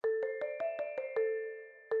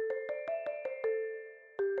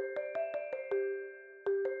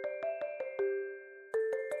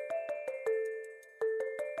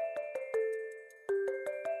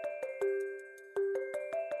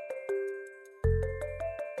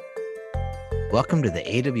Welcome to the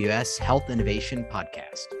AWS Health Innovation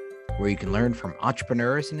Podcast, where you can learn from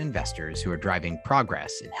entrepreneurs and investors who are driving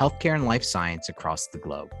progress in healthcare and life science across the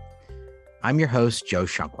globe. I'm your host, Joe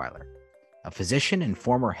Schunkweiler, a physician and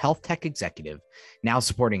former health tech executive, now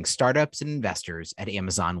supporting startups and investors at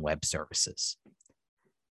Amazon Web Services.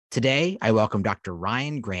 Today, I welcome Dr.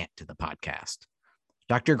 Ryan Grant to the podcast.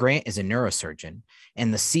 Dr. Grant is a neurosurgeon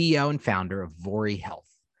and the CEO and founder of Vori Health,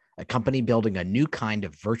 a company building a new kind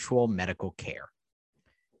of virtual medical care.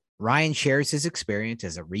 Ryan shares his experience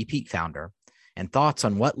as a repeat founder and thoughts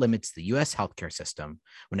on what limits the U.S. healthcare system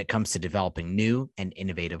when it comes to developing new and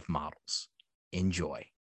innovative models. Enjoy.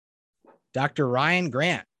 Dr. Ryan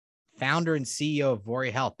Grant, founder and CEO of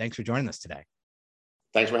Vori Health. Thanks for joining us today.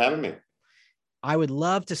 Thanks for having me. I would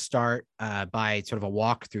love to start by sort of a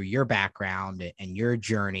walk through your background and your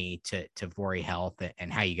journey to Vori Health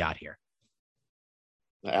and how you got here.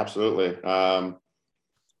 Absolutely.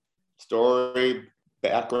 Story,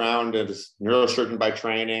 background as neurosurgeon by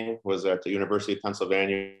training, was at the University of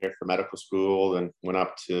Pennsylvania for medical school, and went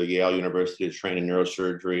up to Yale University to train in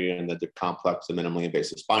neurosurgery and then did complex and minimally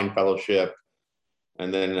invasive spine fellowship.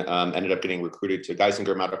 And then ended up getting recruited to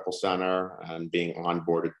Geisinger Medical Center and being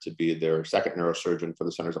onboarded to be their second neurosurgeon for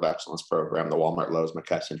the Centers of Excellence program, the Walmart Lowe's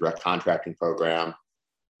McKesson direct contracting program.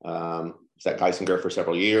 Was at Geisinger for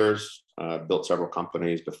several years, built several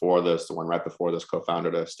companies before this. The one right before this,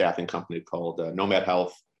 co-founded a staffing company called Nomad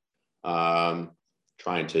Health,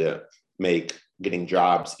 trying to make getting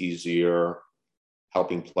jobs easier,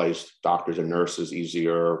 helping place doctors and nurses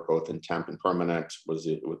easier, both in temp and permanent, was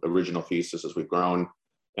the original thesis as we've grown.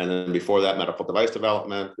 And then before that, medical device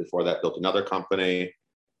development. Before that, built another company.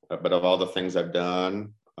 But of all the things I've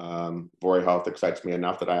done, Vori Health excites me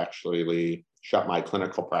enough that I actually shut my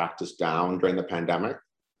clinical practice down during the pandemic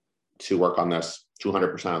to work on this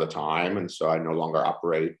 200% of the time. And so I no longer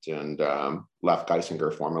operate and left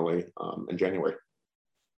Geisinger formally in January.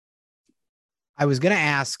 I was going to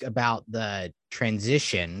ask about the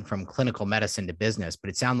transition from clinical medicine to business,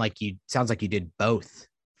 but it sounds like you did both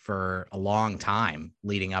for a long time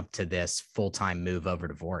leading up to this full-time move over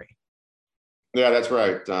to Vori. Yeah, that's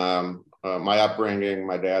right. My upbringing,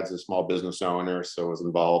 my dad's a small business owner, so I was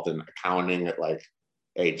involved in accounting at like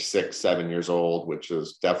age 6, 7 years old, which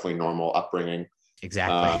is definitely normal upbringing.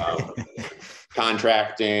 Exactly.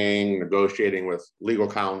 Contracting, negotiating with legal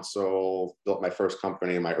counsel, built my first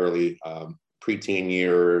company in my early preteen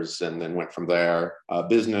years, and then went from there.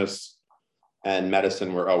 Business and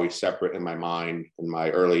medicine were always separate in my mind. In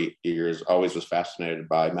my early years, always was fascinated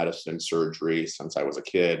by medicine and surgery since I was a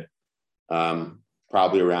kid.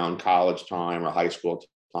 Probably around college time or high school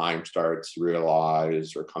time, started to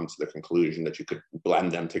realize or come to the conclusion that you could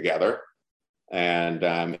blend them together. And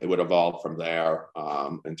it would evolve from there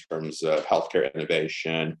in terms of healthcare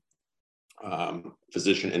innovation,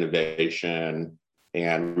 physician innovation,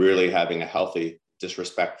 and really having a healthy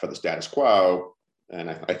disrespect for the status quo. And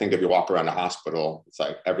I think if you walk around a hospital, it's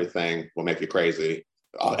like everything will make you crazy.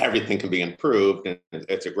 Everything can be improved. And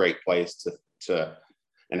it's a great place to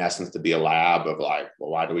in essence, to be a lab of like, well,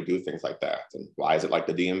 why do we do things like that? And why is it like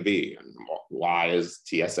the DMV? And why is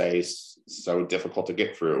TSA so difficult to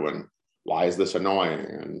get through? And why is this annoying?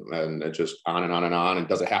 And it just on and on and on. And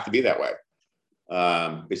does it have to be that way?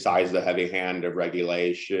 Besides the heavy hand of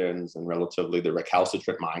regulations and relatively the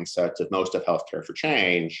recalcitrant mindset of most of healthcare for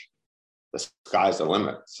change, the sky's the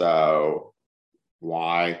limit. So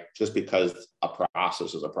why? Just because a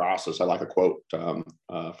process is a process. I like a quote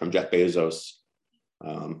from Jeff Bezos.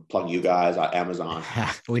 Plug you guys on Amazon.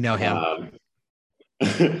 We know him.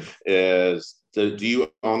 Do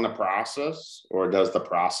you own the process or does the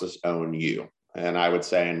process own you? And I would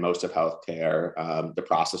say in most of healthcare, the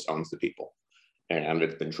process owns the people. And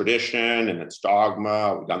it's been tradition and it's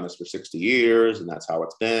dogma. We've done this for 60 years and that's how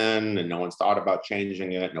it's been. And no one's thought about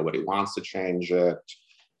changing it. Nobody wants to change it.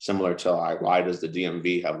 Similar to like, why does the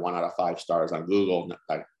DMV have 1 out of 5 stars on Google?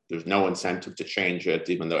 Like, there's no incentive to change it,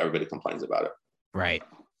 even though everybody complains about it. Right.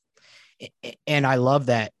 And I love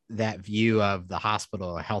that view of the hospital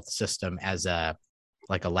or health system as a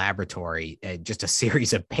laboratory, just a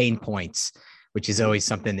series of pain points, which is always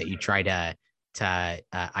something that you try to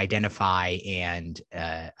identify and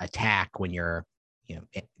attack when you're,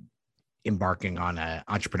 embarking on an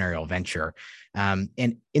entrepreneurial venture. And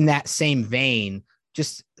in that same vein,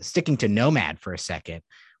 just sticking to Nomad for a second,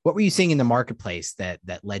 what were you seeing in the marketplace that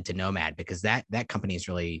led to Nomad? Because that company has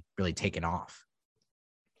really, really taken off.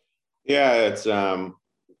 Yeah, it's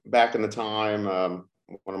back in the time,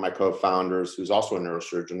 one of my co-founders, who's also a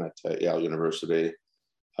neurosurgeon at Yale University,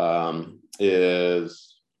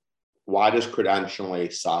 is why does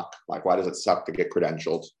credentialing suck? Like, why does it suck to get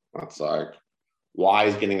credentialed? It's like, Why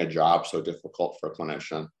is getting a job so difficult for a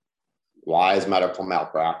clinician? Why is medical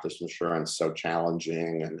malpractice insurance so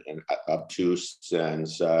challenging and obtuse? And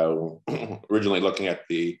so originally looking at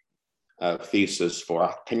the thesis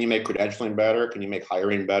for, can you make credentialing better? Can you make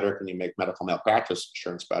hiring better? Can you make medical malpractice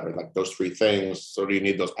insurance better? Like those three things. So do you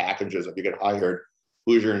need those packages? If you get hired,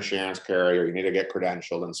 who's your insurance carrier? You need to get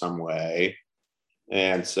credentialed in some way.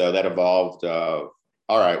 And so that evolved, all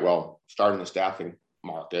right, well, starting the staffing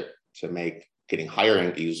market to make getting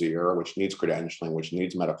hiring easier, which needs credentialing, which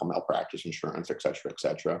needs medical malpractice insurance, et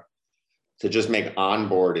cetera, to just make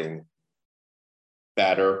onboarding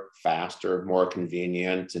better, faster, more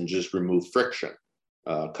convenient, and just remove friction,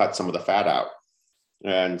 cut some of the fat out.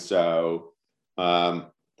 And so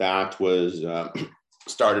that was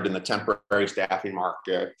started in the temporary staffing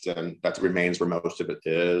market, and that remains where most of it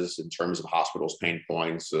is in terms of hospitals' pain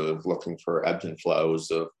points of looking for ebbs and flows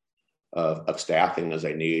of staffing as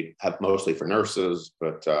they need, mostly for nurses,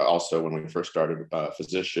 but also when we first started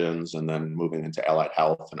physicians, and then moving into allied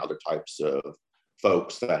health and other types of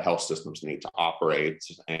folks that health systems need to operate.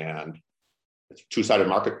 And it's a two-sided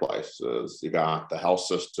marketplace. You got the health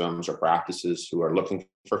systems or practices who are looking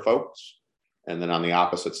for folks. And then on the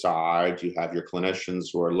opposite side, you have your clinicians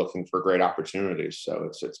who are looking for great opportunities.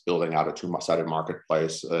 So it's building out a two-sided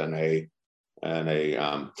marketplace and a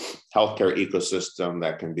healthcare ecosystem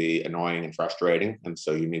that can be annoying and frustrating. And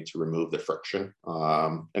so you need to remove the friction.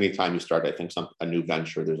 Anytime you start, I think, a new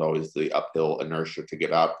venture, there's always the uphill inertia to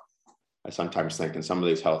get up. I sometimes think in some of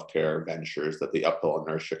these healthcare ventures that the uphill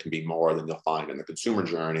inertia can be more than you'll find in the consumer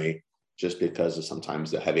journey, just because of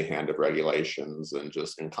sometimes the heavy hand of regulations and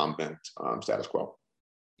just incumbent status quo.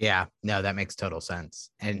 Yeah, no, that makes total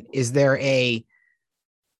sense. And is there a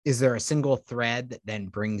single thread that then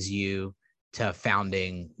brings you to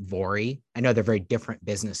founding Vori? I know they're very different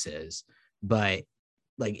businesses, but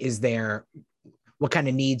like, what kind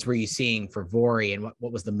of needs were you seeing for Vori, and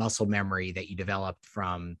what was the muscle memory that you developed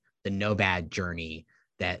from the Nomad journey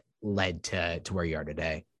that led to where you are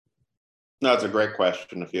today? No, it's a great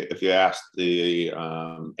question. If you ask the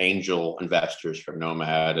angel investors from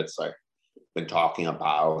Nomad, it's like been talking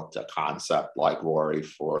about a concept like Vori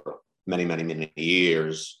for many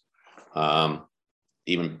years.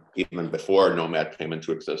 Even before Nomad came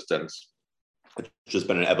into existence, it's just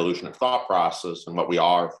been an evolution of thought process. And what we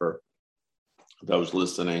are, for those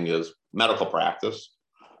listening, is medical practice.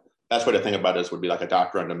 Best way to think about it would be like a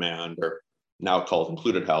doctor on demand, or now called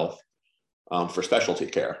included health, for specialty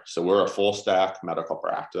care. So we're a full stack medical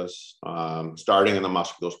practice, starting in the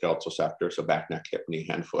musculoskeletal sector, so back, neck, hip, knee,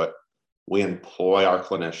 hand, foot. We employ our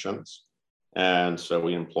clinicians. And so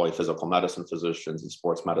we employ physical medicine physicians and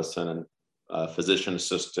sports medicine and physician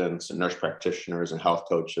assistants and nurse practitioners and health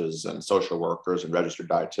coaches and social workers and registered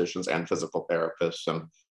dietitians and physical therapists. And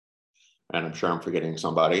I'm sure I'm forgetting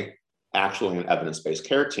somebody, actually in evidence-based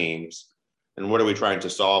care teams. And what are we trying to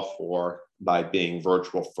solve for by being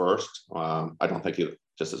virtual first? I don't think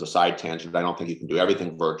just as a side tangent, I don't think you can do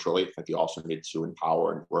everything virtually. I think you also need to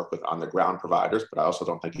empower and work with on-the-ground providers, but I also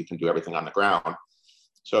don't think you can do everything on the ground.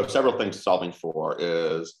 So several things solving for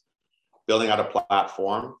is building out a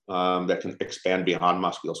platform that can expand beyond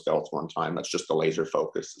musculoskeletal in time. That's just a laser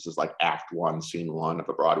focus. This is like act one, scene one of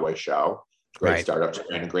a Broadway show. Great startups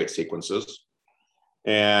and great sequences.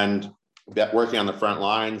 And that working on the front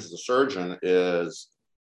lines as a surgeon is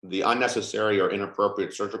the unnecessary or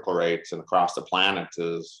inappropriate surgical rates and across the planet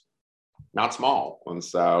is not small. And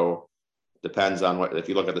so depends on if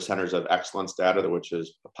you look at the Centers of Excellence data, which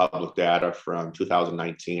is public data from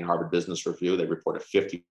 2019, Harvard Business Review, they reported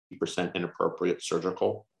 50% inappropriate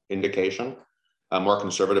surgical indication. More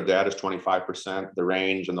conservative data is 25%. The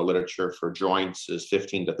range in the literature for joints is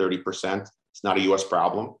 15 to 30%. It's not a US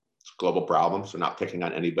problem, it's a global problem. So not picking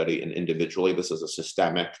on anybody individually. This is a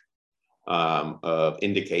systemic of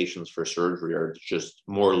indications for surgery are just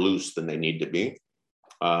more loose than they need to be.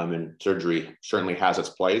 And surgery certainly has its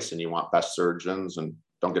place, and you want best surgeons. And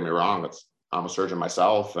don't get me wrong, I'm a surgeon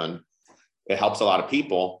myself, and it helps a lot of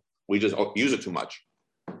people. We just use it too much.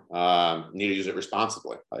 Need to use it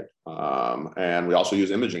responsibly. And we also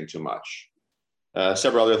use imaging too much.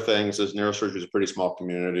 Several other things is neurosurgery is a pretty small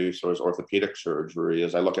community. So is orthopedic surgery.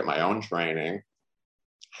 As I look at my own training,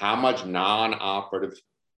 how much non-operative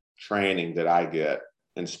training did I get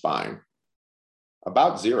in spine?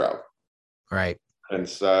 About zero. Right. And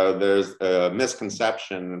so there's a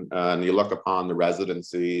misconception, and you look upon the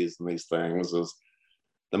residencies and these things, is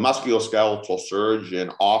the musculoskeletal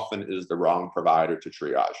surgeon often is the wrong provider to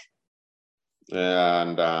triage.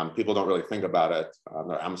 And people don't really think about it. I'm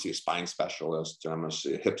going to see a spine specialist, I'm going to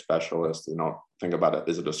see a hip specialist. You don't think about it.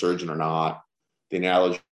 Is it a surgeon or not? The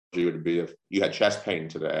analogy would be if you had chest pain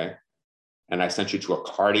today and I sent you to a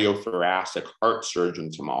cardiothoracic heart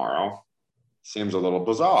surgeon tomorrow. Seems a little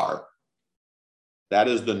bizarre. That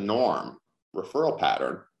is the norm referral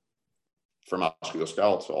pattern for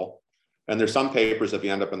musculoskeletal. And there's some papers, if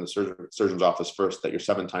you end up in the surgeon's office first, that you're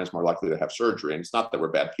 7 times more likely to have surgery. And it's not that we're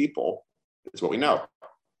bad people. It's what we know.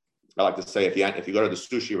 I like to say, if you go to the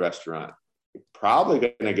sushi restaurant, you're probably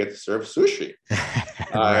going to get served sushi.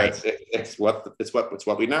 Right. It's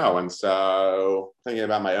what we know. And so thinking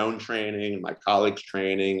about my own training and my colleagues'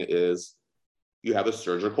 training is you have a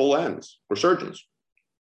surgical lens. We're surgeons.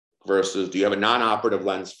 Versus do you have a non-operative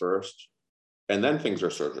lens first and then things are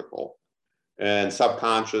surgical? And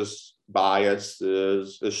subconscious bias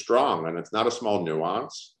is strong, and it's not a small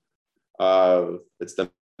nuance. It's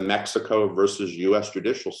the Mexico versus US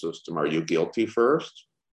judicial system. Are you guilty first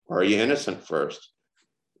or are you innocent first?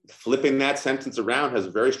 Flipping that sentence around has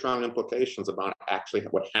very strong implications about actually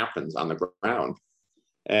what happens on the ground.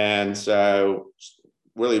 And so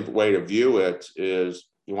really the way to view it is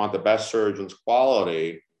you want the best surgeon's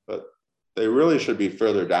quality, but they really should be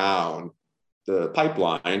further down the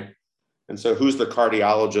pipeline. And so who's the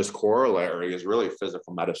cardiologist corollary is really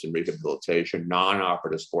physical medicine rehabilitation,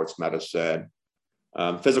 non-operative sports medicine,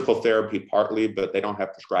 physical therapy partly, but they don't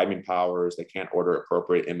have prescribing powers. They can't order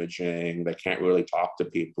appropriate imaging. They can't really talk to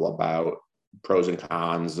people about pros and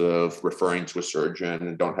cons of referring to a surgeon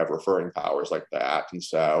and don't have referring powers like that. And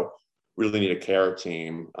so really need a care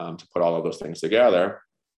team to put all of those things together.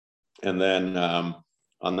 And then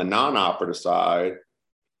on the non-operative side,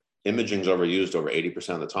 imaging is overused over 80%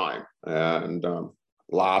 of the time. And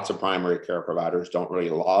lots of primary care providers don't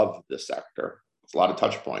really love this sector. It's a lot of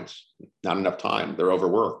touch points, not enough time. They're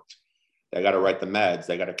overworked. They got to write the meds.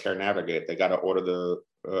 They got to care navigate. They got to order the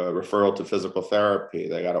referral to physical therapy.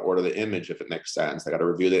 They got to order the image if it makes sense. They got to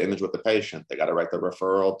review the image with the patient. They got to write the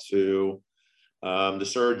referral to the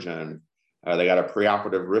surgeon. They got to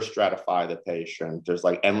preoperative risk stratify the patient. There's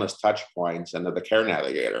like endless touch points, and they're the care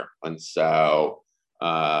navigator. And so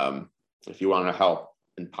if you want to help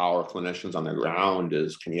empower clinicians on the ground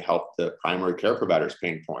is, can you help the primary care providers'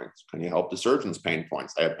 pain points? Can you help the surgeons' pain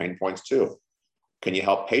points? They have pain points too. Can you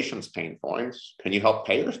help patients' pain points? Can you help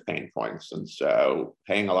payers' pain points? And so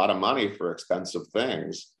paying a lot of money for expensive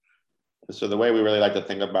things. And so the way we really like to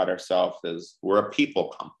think about ourselves is we're a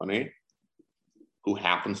people company who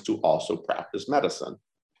happens to also practice medicine.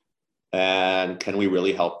 And can we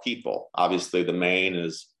really help people? Obviously, the main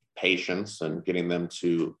is patients and getting them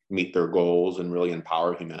to meet their goals and really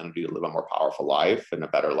empower humanity to live a more powerful life and a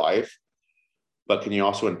better life. But can you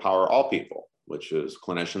also empower all people, which is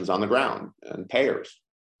clinicians on the ground and payers?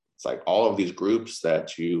 It's like all of these groups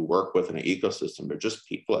that you work with in an ecosystem, they're just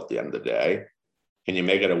people at the end of the day. Can you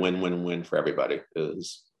make it a win-win-win for everybody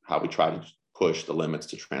is how we try to push the limits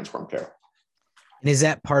to transform care. And is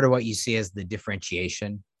that part of what you see as the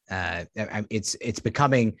differentiation? It's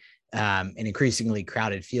becoming an increasingly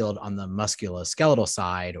crowded field on the musculoskeletal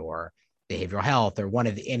side or behavioral health or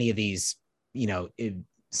any of these,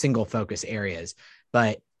 single focus areas.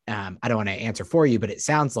 But I don't want to answer for you, but it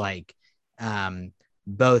sounds like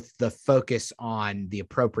both the focus on the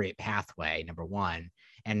appropriate pathway, number one,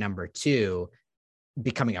 and number two,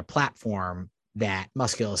 becoming a platform that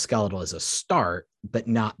musculoskeletal is a start, but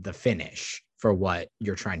not the finish for what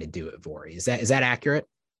you're trying to do at Vori. Is that accurate?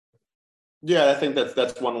 Yeah, I think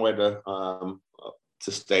that's one way to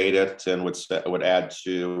state it, and would add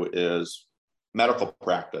to is medical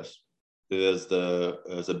practice is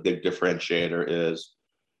a big differentiator. Is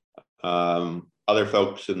other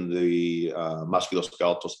folks in the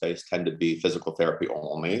musculoskeletal space tend to be physical therapy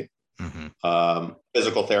only. Mm-hmm.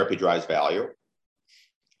 Physical therapy drives value.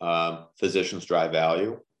 Physicians drive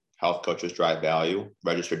value. Health coaches drive value.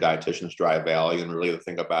 Registered dietitians drive value. And really to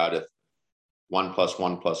think about if 1 +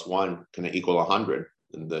 1 + 1 can equal 100.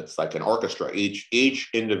 And it's like an orchestra. Each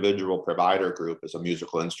individual provider group is a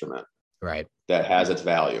musical instrument, right? That has its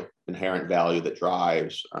value, inherent value that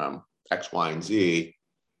drives X, Y, and Z.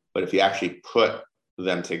 But if you actually put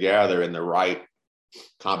them together in the right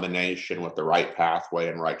combination with the right pathway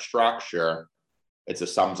and right structure, it's the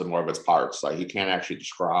sums of more of its parts. Like you can't actually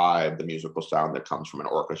describe the musical sound that comes from an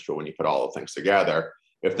orchestra when you put all the things together.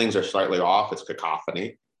 If things are slightly off, it's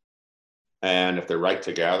cacophony. And if they're right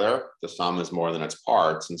together, the sum is more than its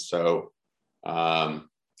parts. And so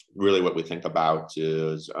really what we think about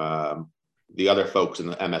is the other folks in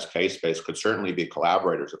the MSK space could certainly be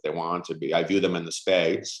collaborators if they want to be. I view them in the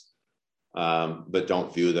space, but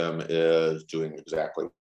don't view them as doing exactly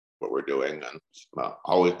what we're doing. And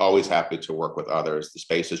always happy to work with others. The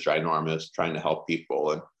space is ginormous, trying to help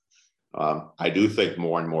people. And I do think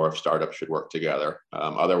more and more of startups should work together.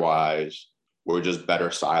 Otherwise, we're just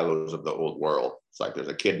better silos of the old world. It's like there's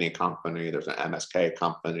a kidney company, there's an MSK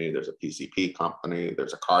company, there's a PCP company,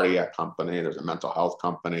 there's a cardiac company, there's a mental health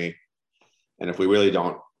company. And if we really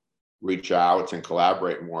don't reach out and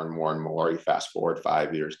collaborate more and more and more, you fast forward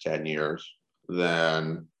 5 years, 10 years,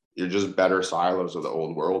 then you're just better silos of the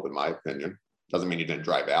old world, in my opinion. Doesn't mean you didn't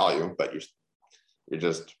drive value, but you're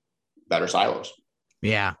just better silos.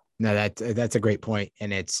 Yeah, no, that's a great point.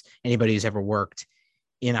 And it's anybody who's ever worked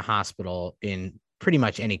in a hospital in pretty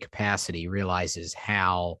much any capacity realizes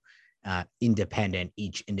how independent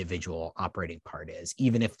each individual operating part is,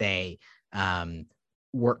 even if they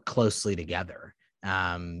work closely together.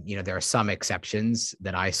 There are some exceptions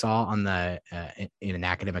that I saw on in an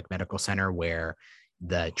academic medical center where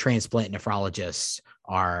the transplant nephrologists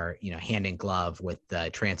are, hand in glove with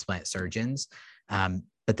the transplant surgeons.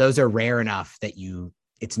 But those are rare enough that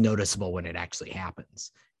it's noticeable when it actually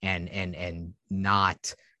happens, and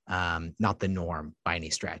not the norm by any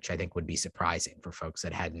stretch. I think would be surprising for folks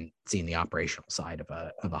that hadn't seen the operational side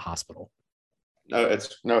of a hospital. No,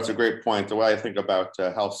 it's a great point. The way I think about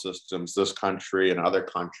health systems, this country and other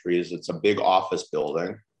countries, it's a big office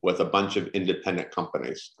building with a bunch of independent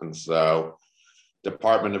companies. And so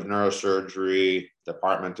Department of Neurosurgery,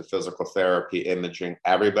 Department of Physical Therapy, Imaging,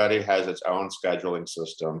 everybody has its own scheduling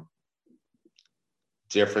system,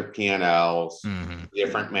 different P&Ls,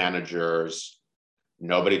 different managers.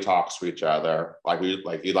 Nobody talks to each other. You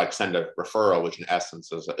send a referral, which in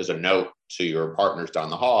essence is a note to your partners down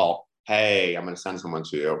the hall. Hey, I'm going to send someone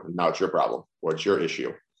to you. Now it's your problem or it's your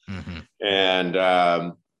issue.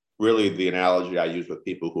 And really the analogy I use with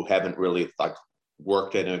people who haven't really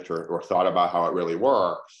worked in it or thought about how it really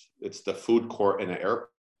works, it's the food court in an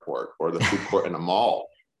airport or the food court in a mall.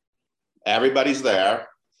 Everybody's there.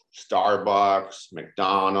 Starbucks,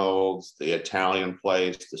 McDonald's, the Italian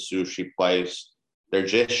place, the sushi place, they're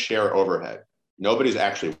just share overhead. Nobody's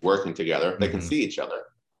actually working together. They can see each other,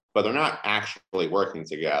 but they're not actually working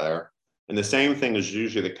together. And the same thing is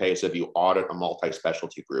usually the case if you audit a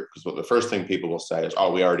multi-specialty group, because the first thing people will say is,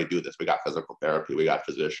 oh, we already do this. We got physical therapy, we got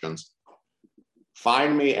physicians.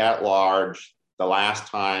 Find me at large the last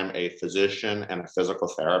time a physician and a physical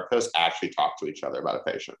therapist actually talked to each other about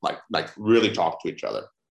a patient, like really talk to each other.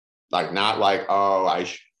 Not oh,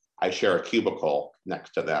 I share a cubicle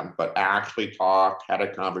next to them, but actually talked, had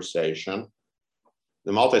a conversation.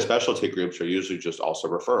 The multi-specialty groups are usually just also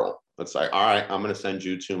referral. It's like, all right, I'm going to send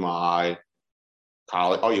you to my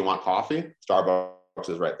colleague. Oh, you want coffee? Starbucks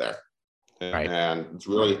is right there. Right. And it's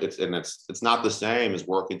really, it's not the same as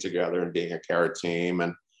working together and being a care team.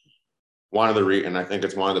 And and I think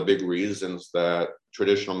it's one of the big reasons that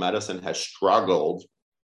traditional medicine has struggled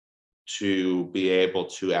to be able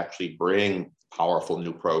to actually bring powerful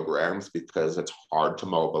new programs, because it's hard to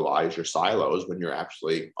mobilize your silos when you're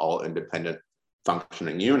actually all independent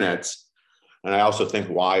functioning units. And I also think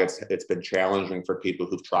why it's been challenging for people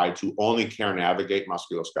who've tried to only care navigate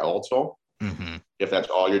musculoskeletal. If that's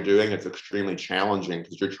all you're doing, it's extremely challenging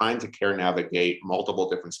because you're trying to care navigate multiple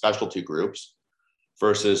different specialty groups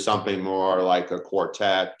versus something more like a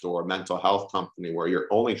quartet or a mental health company where you're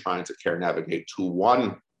only trying to care navigate to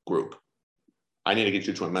one group. I need to get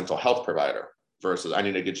you to a mental health provider versus I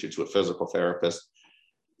need to get you to a physical therapist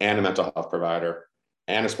and a mental health provider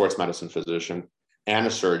and a sports medicine physician and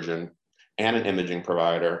a surgeon and an imaging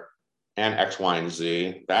provider and X, Y, and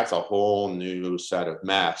Z. That's a whole new set of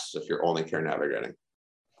mess if you're only care navigating.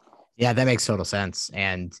 Yeah, that makes total sense.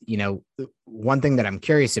 And, one thing that I'm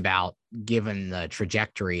curious about, given the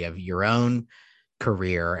trajectory of your own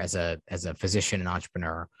career as a physician and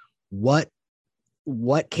entrepreneur,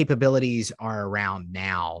 what capabilities are around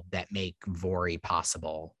now that make Vori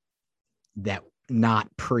possible that not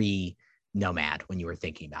pre-Nomad when you were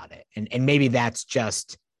thinking about it? And maybe that's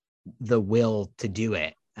just the will to do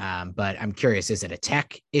it. But I'm curious, is it a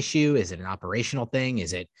tech issue? Is it an operational thing?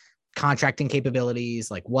 Is it contracting capabilities?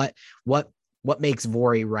 Like what makes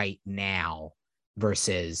Vori right now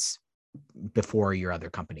versus before your other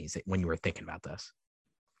companies when you were thinking about this?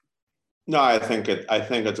 No, I think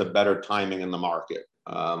it's a better timing in the market.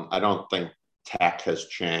 I don't think tech has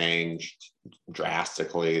changed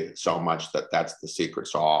drastically so much that's the secret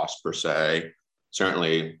sauce per se.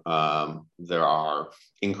 Certainly, there are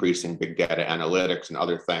increasing big data analytics and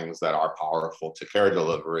other things that are powerful to care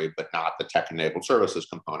delivery, but not the tech-enabled services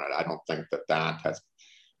component. I don't think that has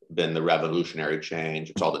been the revolutionary change.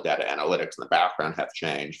 It's all the data analytics in the background have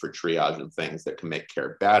changed for triage and things that can make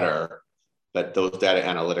care better. But those data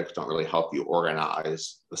analytics don't really help you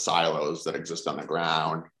organize the silos that exist on the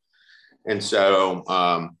ground. And so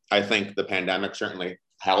I think the pandemic certainly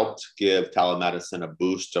helped give telemedicine a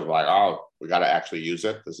boost of like, oh, we got to actually use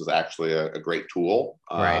it. This is actually a great tool,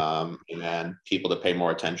 Right. and people to pay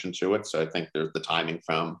more attention to it. So I think there's the timing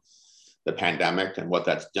from the pandemic and what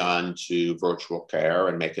that's done to virtual care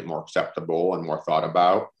and make it more acceptable and more thought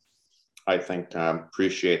about. I think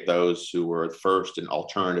appreciate those who were first in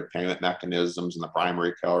alternative payment mechanisms in the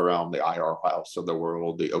primary care realm, the IR House of the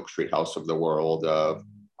world, the Oak Street House of the world. Of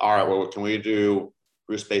all right, well, what can we do?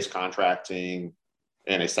 Risk-based contracting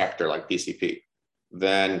in a sector like PCP.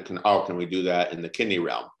 Then can we do that in the kidney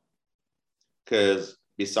realm? Because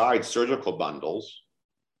besides surgical bundles,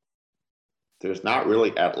 there's not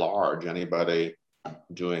really at large anybody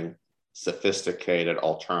doing sophisticated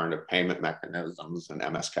alternative payment mechanisms in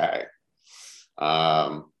MSK.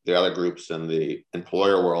 The other groups in the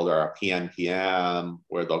employer world are PNPM,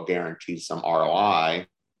 where they'll guarantee some ROI.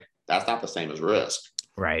 That's not the same as risk.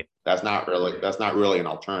 Right. That's not really an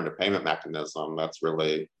alternative payment mechanism. That's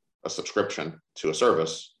really a subscription to a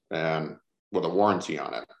service and with a warranty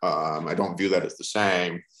on it. I don't view that as the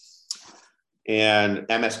same. And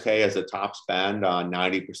MSK has a top spend on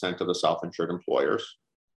 90% of the self-insured employers.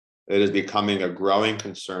 It is becoming a growing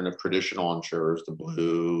concern of traditional insurers, the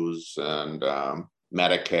Blues and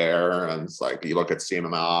Medicare. And it's like, you look at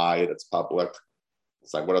CMMI, that's public.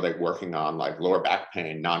 It's like, what are they working on? Like lower back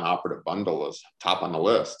pain, non-operative bundle is top on the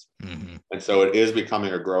list. Mm-hmm. And so it is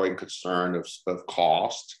becoming a growing concern of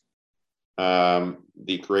cost.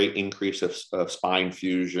 The great increase of spine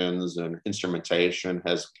fusions and instrumentation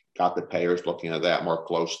has got the payers looking at that more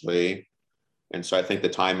closely. And so I think the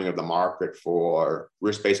timing of the market for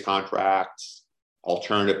risk-based contracts,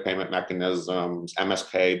 alternative payment mechanisms,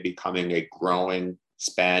 MSK becoming a growing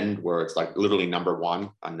spend where it's like literally number one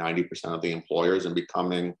on 90% of the employers and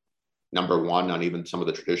becoming number one on even some of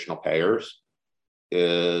the traditional payers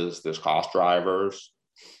is there's cost drivers.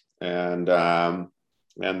 And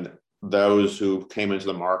those who came into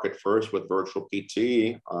the market first with virtual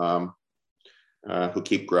PT, who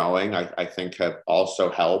keep growing, I think have also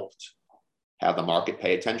helped have the market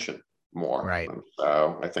pay attention more. Right. And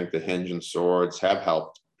so I think the hinge and swords have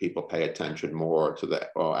helped people pay attention more to that.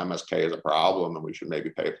 Well, MSK is a problem and we should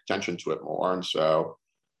maybe pay attention to it more. And so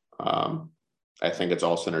I think it's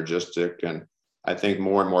all synergistic. And I think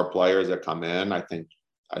more and more players that come in, I think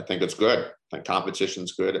it's good. I think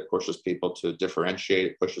competition's good. It pushes people to differentiate.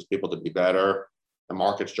 It pushes people to be better. The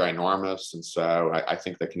market's ginormous. And so I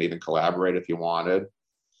think they can even collaborate if you wanted.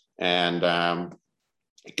 And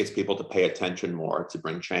it gets people to pay attention more to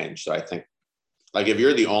bring change. So I think, like, if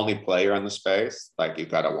you're the only player in the space, like,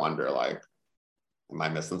 you've got to wonder, like, am I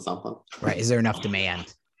missing something? Right. Is there enough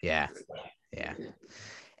demand? Yeah. Yeah.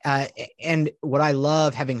 And what I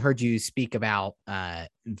love, having heard you speak about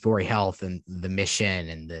Vori Health and the mission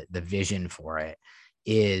and the vision for it,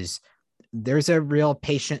 is there's a real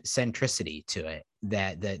patient centricity to it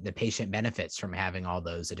that the patient benefits from having all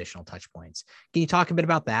those additional touch points. Can you talk a bit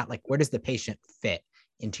about that? Like, where does the patient fit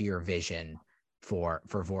into your vision for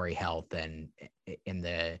Vori Health and in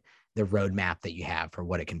the roadmap that you have for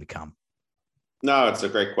what it can become? No, it's a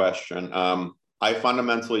great question. I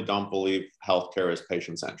fundamentally don't believe healthcare is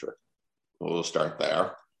patient-centric. We'll start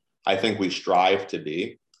there. I think we strive to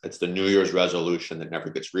be. It's the New Year's resolution that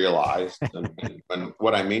never gets realized. And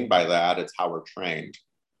what I mean by that, it's how we're trained.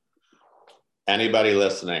 Anybody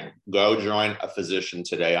listening, go join a physician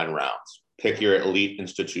today on rounds. Pick your elite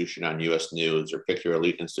institution on US News or pick your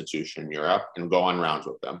elite institution in Europe and go on rounds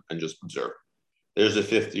with them and just observe. There's a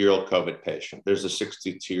 50-year-old COVID patient. There's a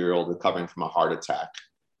 62-year-old recovering from a heart attack.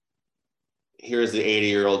 Here's the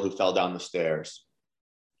 80-year-old who fell down the stairs.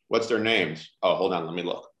 What's their names? Oh, hold on, let me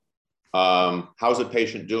look. How's the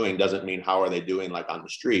patient doing doesn't mean how are they doing like on the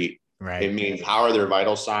street. Right. It means how are their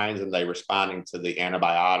vital signs and they responding to the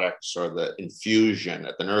antibiotics or the infusion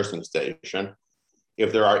at the nursing station.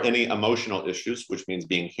 If there are any emotional issues, which means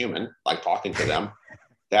being human, like talking to them,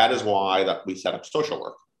 that is why that we set up social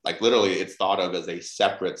work. Like literally it's thought of as a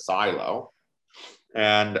separate silo.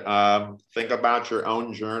 And think about your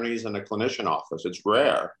own journeys in a clinician office. It's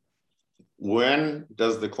rare. When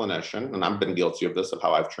does the clinician, and I've been guilty of this, of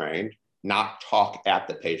how I've trained, not talk at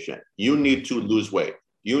the patient? You need to lose weight.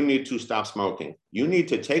 You need to stop smoking. You need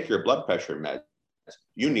to take your blood pressure meds.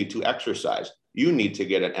 You need to exercise. You need to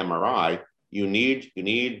get an MRI. You need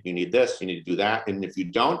this, you need to do that. And if you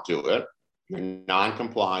don't do it, you're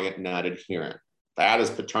non-compliant, not adherent. That is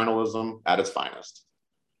paternalism at its finest.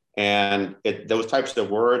 And those types of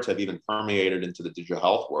words have even permeated into the digital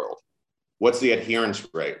health world. What's the adherence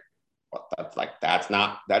rate? Well,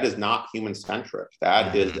 that is not human centric.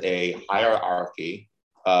 That is a hierarchy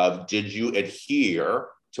of, did you adhere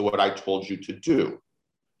to what I told you to do?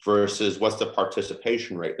 versus what's the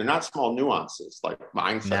participation rate. They're not small nuances, like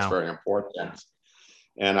mindset's very important.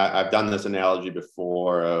 And I've done this analogy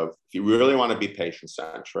before of, if you really want to be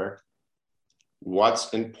patient-centric, what's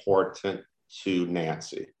important to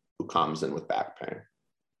Nancy, who comes in with back pain?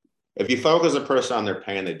 If you focus a person on their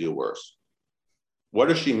pain, they do worse. What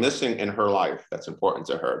is she missing in her life that's important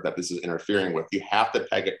to her, that this is interfering with? You have to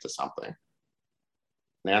peg it to something.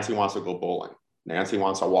 Nancy wants to go bowling. Nancy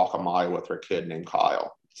wants to walk a mile with her kid named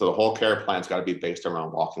Kyle. So the whole care plan's got to be based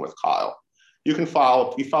around walking with Kyle. You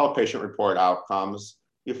follow patient reported outcomes,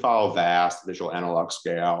 you follow VAST, visual analog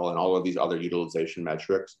scale, and all of these other utilization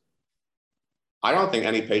metrics. I don't think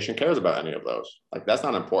any patient cares about any of those. Like, that's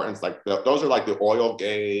not important. It's like those are like the oil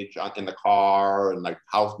gauge in the car, and like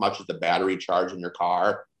how much is the battery charge in your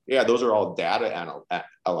car. Yeah, those are all data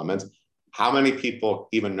elements. How many people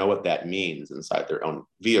even know what that means inside their own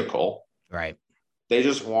vehicle? Right. They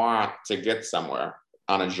just want to get somewhere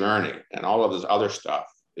on a journey, and all of this other stuff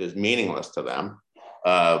is meaningless to them.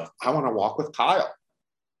 I want to walk with Kyle.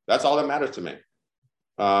 That's all that matters to me.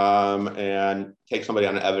 And take somebody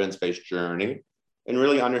on an evidence-based journey and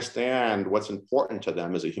really understand what's important to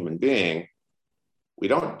them as a human being. We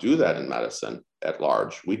don't do that in medicine at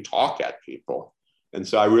large. We talk at people. And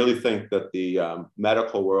so I really think that the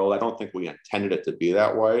medical world, I don't think we intended it to be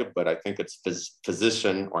that way, but I think it's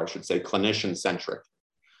physician, or I should say clinician-centric.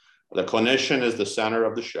 The clinician is the center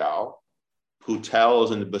of the show, who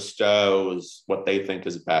tells and bestows what they think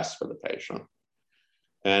is best for the patient.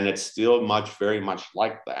 And it's still very much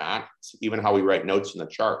like that. It's even how we write notes in the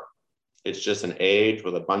chart. It's just an age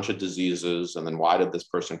with a bunch of diseases. And then why did this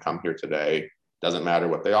person come here today? Doesn't matter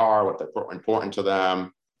what they are, what they're important to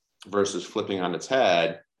them, versus flipping on its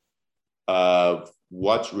head of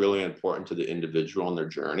what's really important to the individual in their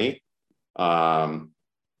journey.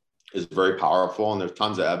 Is very powerful. And there's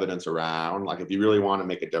tons of evidence around. Like, if you really want to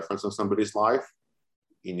make a difference in somebody's life,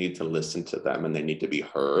 you need to listen to them, and they need to be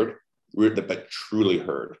heard, but truly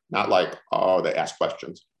heard. Not like, oh, they ask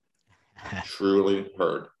questions. Truly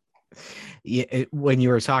heard. Yeah, when you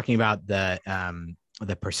were talking about the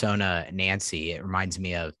persona Nancy, it reminds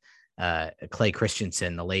me of Clay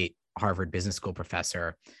Christensen, the late Harvard Business School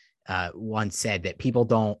professor, once said that people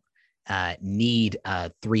don't need a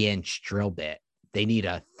 3-inch drill bit. They need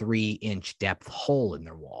a 3-inch depth hole in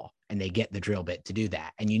their wall, and they get the drill bit to do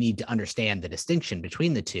that. And you need to understand the distinction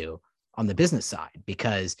between the two on the business side,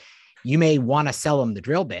 because you may want to sell them the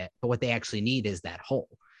drill bit, but what they actually need is that hole.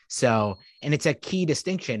 So, and it's a key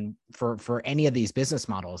distinction for any of these business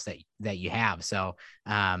models that you have. So,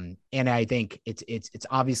 and I think it's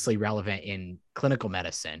obviously relevant in clinical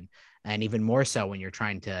medicine, and even more so when you're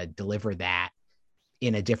trying to deliver that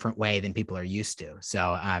in a different way than people are used to.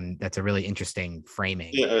 So, that's a really interesting framing.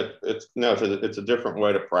 Yeah, it's a different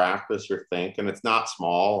way to practice your thinking. It's not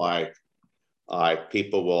small. Like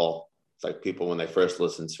people when they first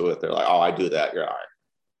listen to it, they're like, "Oh, I do that." You're like,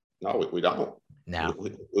 "No, we don't." No,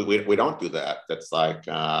 we don't do that. That's like,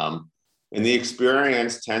 and the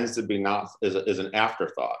experience tends to be is an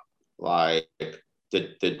afterthought. Like,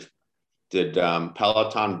 did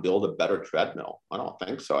Peloton build a better treadmill? I don't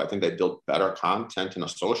think so. I think they built better content in a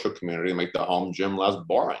social community to make the home gym less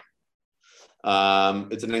boring.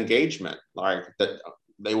 It's an engagement, like that.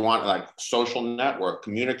 They want, like, social network,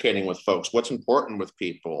 communicating with folks. What's important with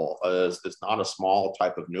people is it's not a small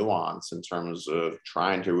type of nuance in terms of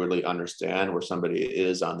trying to really understand where somebody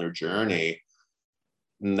is on their journey.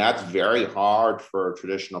 And that's very hard for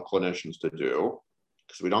traditional clinicians to do,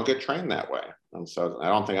 because we don't get trained that way. And so I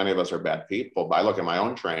don't think any of us are bad people, but I look at my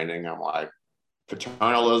own training, I'm like,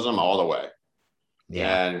 paternalism all the way.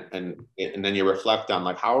 yeah. And then you reflect on,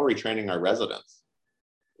 like, how are we training our residents?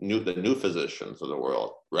 The new physicians of the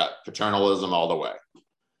world, paternalism all the way.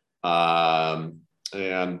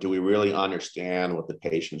 And do we really understand what the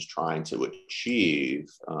patient's trying to achieve,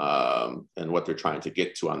 and what they're trying to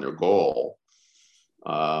get to on their goal,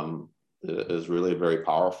 is really very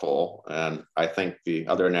powerful. And I think the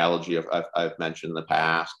other analogy I've mentioned in the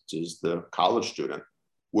past is the college student.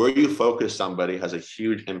 Where you focus somebody has a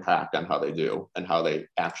huge impact on how they do and how they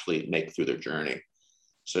actually make through their journey.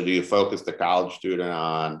 So do you focus the college student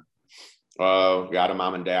on, oh, you're out of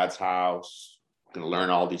mom and dad's house, you're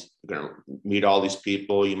going to meet all these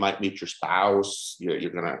people, you might meet your spouse, you're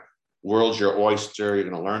going to, world's your oyster, you're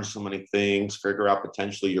going to learn so many things, figure out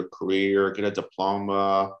potentially your career, get a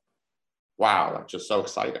diploma. Wow, that's just so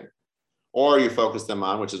exciting. Or you focus them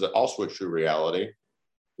on, which is also a true reality,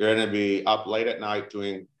 you're going to be up late at night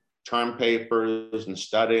doing term papers and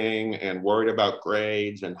studying and worried about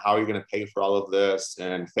grades and how you're going to pay for all of this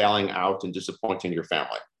and failing out and disappointing your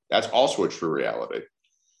family. That's also a true reality.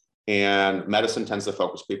 And medicine tends to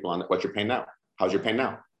focus people on what's your pain now? How's your pain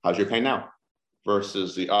now? How's your pain now?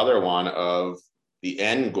 Versus the other one of the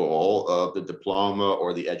end goal of the diploma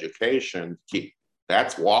or the education.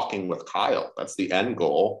 That's walking with Kyle. That's the end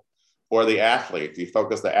goal. Or the athlete. You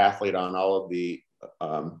focus the athlete on all of the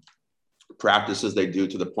practices they do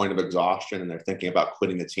to the point of exhaustion and they're thinking about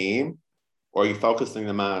quitting the team, or are you focusing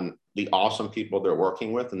them on the awesome people they're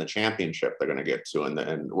working with and the championship they're going to get to,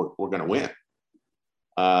 and we're going to win.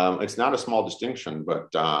 It's not a small distinction,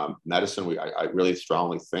 but medicine, I really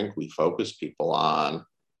strongly think we focus people on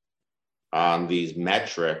these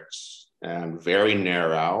metrics, and very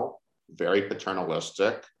narrow, very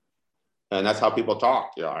paternalistic, and that's how people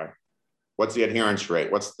talk. What's the adherence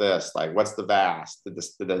rate? What's this? Like, what's the VAS? Did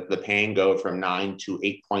the pain go from 9 to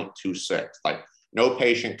 8.26? Like, no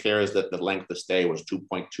patient cares that the length of stay was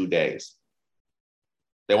 2.2 days.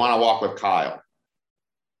 They want to walk with Kyle.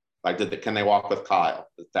 Like, can they walk with Kyle?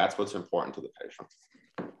 That's what's important to the patient.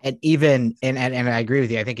 And even, and I agree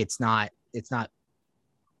with you. I think it's not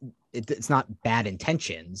bad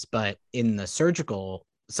intentions, but in the surgical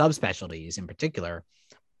subspecialties in particular,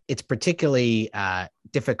 it's particularly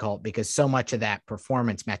difficult because so much of that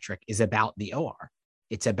performance metric is about the OR.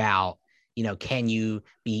 It's about, can you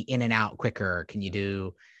be in and out quicker? Can you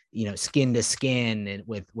do, skin to skin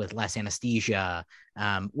with less anesthesia,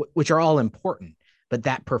 which are all important. But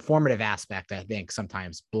that performative aspect, I think,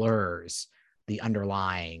 sometimes blurs the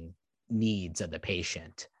underlying needs of the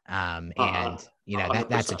patient. That's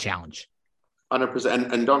a challenge.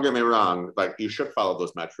 100%. And don't get me wrong, like, you should follow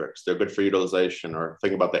those metrics. They're good for utilization. Or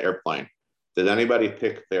think about the airplane. Did anybody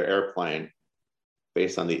pick their airplane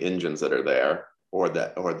based on the engines that are there, or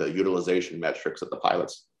the utilization metrics that the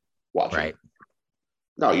pilot's watching? Right.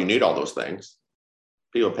 No, you need all those things.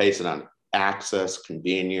 People base it on access,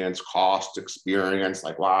 convenience, cost, experience.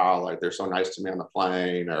 Like, wow, like, they're so nice to me on the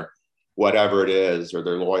plane, or whatever it is, or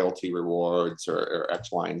their loyalty rewards, or X,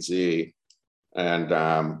 Y, and Z. And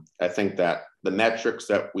I think that the metrics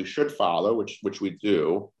that we should follow, which we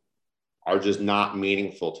do, are just not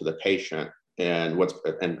meaningful to the patient. And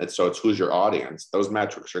so it's who's your audience. Those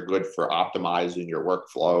metrics are good for optimizing your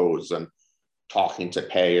workflows and talking to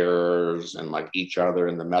payers and like each other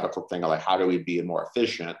in the medical thing, like, how do we be more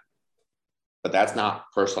efficient? But that's not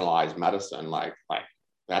personalized medicine. Like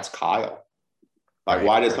that's Kyle. Like, right.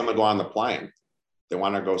 Why did someone go on the plane? They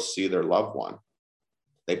want to go see their loved one.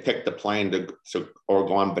 They pick the plane to or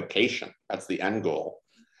go on vacation. That's the end goal.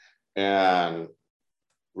 And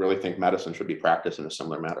really think medicine should be practiced in a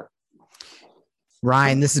similar manner.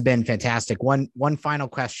 Ryan, this has been fantastic. One final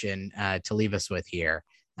question to leave us with here.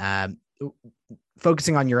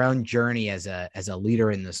 Focusing on your own journey as a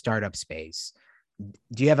leader in the startup space,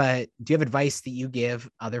 do you have advice that you give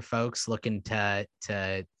other folks looking to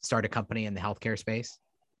start a company in the healthcare space?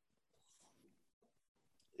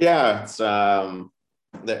 Yeah,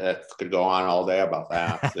 that could go on all day about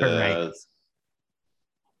that. Right.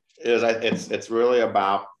 It's really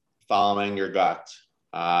about following your gut.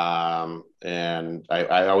 And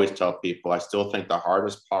I always tell people, I still think the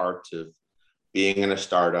hardest part of being in a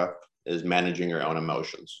startup is managing your own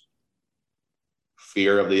emotions.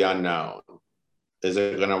 Fear of the unknown. Is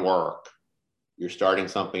it going to work? You're starting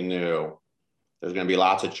something new. There's going to be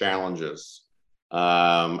lots of challenges.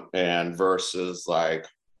 And versus like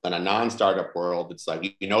in a non-startup world, it's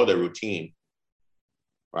like, the routine,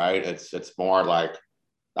 right? It's more like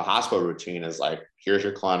the hospital routine is like, here's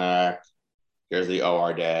your clinic, here's the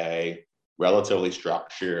OR day, relatively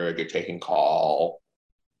structured, you're taking call,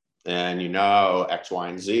 and X, Y,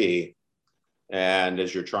 and Z. And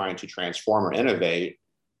as you're trying to transform or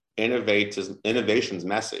innovation's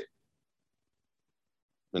messy.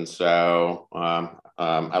 And so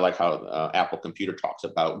I like how Apple Computer talks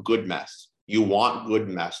about good mess. You want good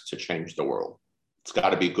mess to change the world. It's got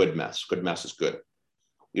to be good mess. Good mess is good.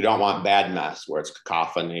 You don't want bad mess where it's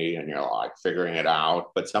cacophony and you're like figuring it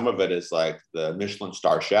out. But some of it is like the Michelin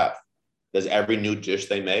star chef. Does every new dish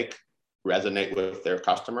they make resonate with their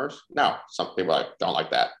customers? No, some people don't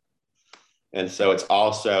like that. And so it's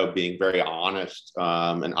also being very honest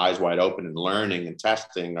and eyes wide open and learning and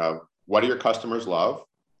testing of what do your customers love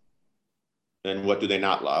and what do they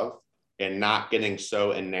not love, and not getting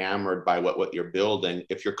so enamored by what you're building.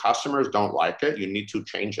 If your customers don't like it, you need to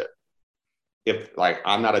change it.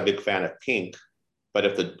 I'm not a big fan of pink, but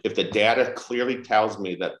if the data clearly tells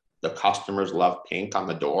me that the customers love pink on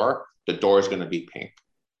the door is going to be pink.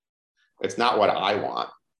 It's not what I want.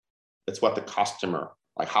 It's what the customer,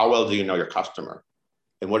 like, how well do you know your customer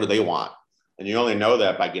and what do they want? And you only know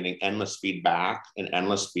that by getting endless feedback, and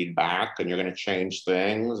you're going to change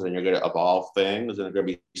things, and you're going to evolve things, and there's going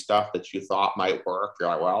to be stuff that you thought might work. You're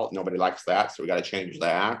like, well, nobody likes that, so we got to change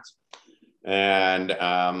that. And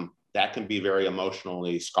that can be very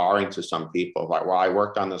emotionally scarring to some people. Like, well, I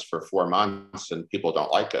worked on this for 4 months and people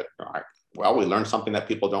don't like it. Like, well, we learned something that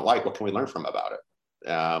people don't like. What can we learn from about it?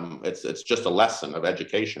 It's just a lesson of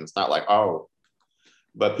education. It's not like, oh,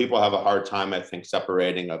 but people have a hard time, I think,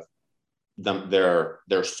 separating of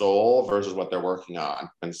their soul versus what they're working on.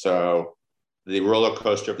 And so the roller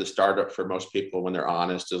coaster of the startup for most people, when they're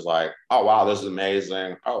honest, is like, oh, wow, this is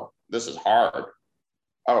amazing. Oh, this is hard.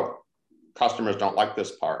 Oh, customers don't like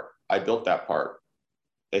this part. I built that part.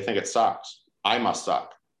 They think it sucks. I must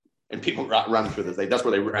suck. And people run through this. That's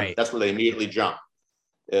where they immediately jump.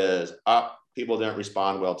 Is up. People didn't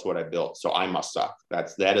respond well to what I built, so I must suck.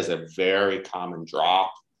 That is a very common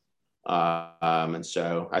drop. And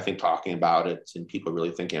so I think talking about it and people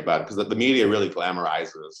really thinking about it, because the media really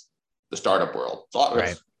glamorizes the startup world.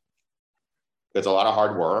 It's a lot of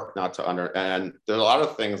hard work, and there's a lot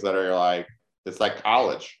of things that are like, it's like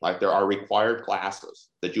college. Like, there are required classes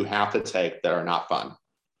that you have to take that are not fun.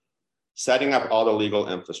 Setting up all the legal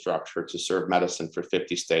infrastructure to serve medicine for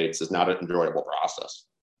 50 states is not an enjoyable process,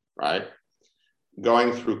 right?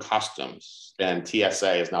 Going through customs and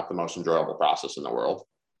TSA is not the most enjoyable process in the world.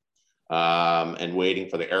 And waiting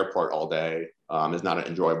for the airport all day is not an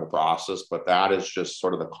enjoyable process, but that is just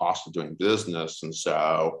sort of the cost of doing business. And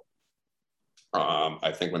so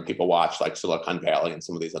I think when people watch like Silicon Valley and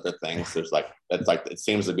some of these other things, it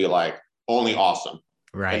seems to be like only awesome.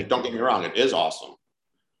 Right. And don't get me wrong, it is awesome.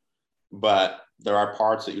 But there are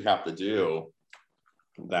parts that you have to do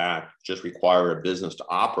that just require a business to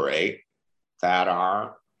operate that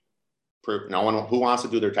are no one who wants to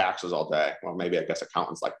do their taxes all day. Well, maybe I guess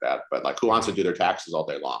accountants like that, but like, who wants to do their taxes all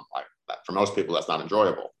day long? Like, for most people, that's not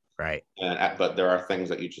enjoyable. Right. But there are things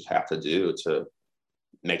that you just have to do to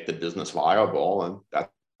make the business viable, and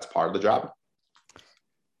that's part of the job.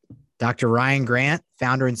 Dr. Ryan Grant,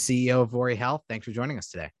 founder and CEO of Vori Health, thanks for joining us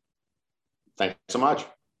today. Thanks so much.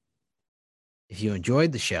 If you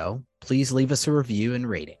enjoyed the show, please leave us a review and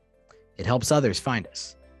rating. It helps others find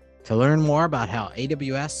us. To learn more about how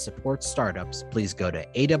AWS supports startups, please go to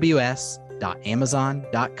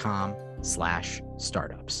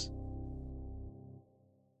aws.amazon.com/startups.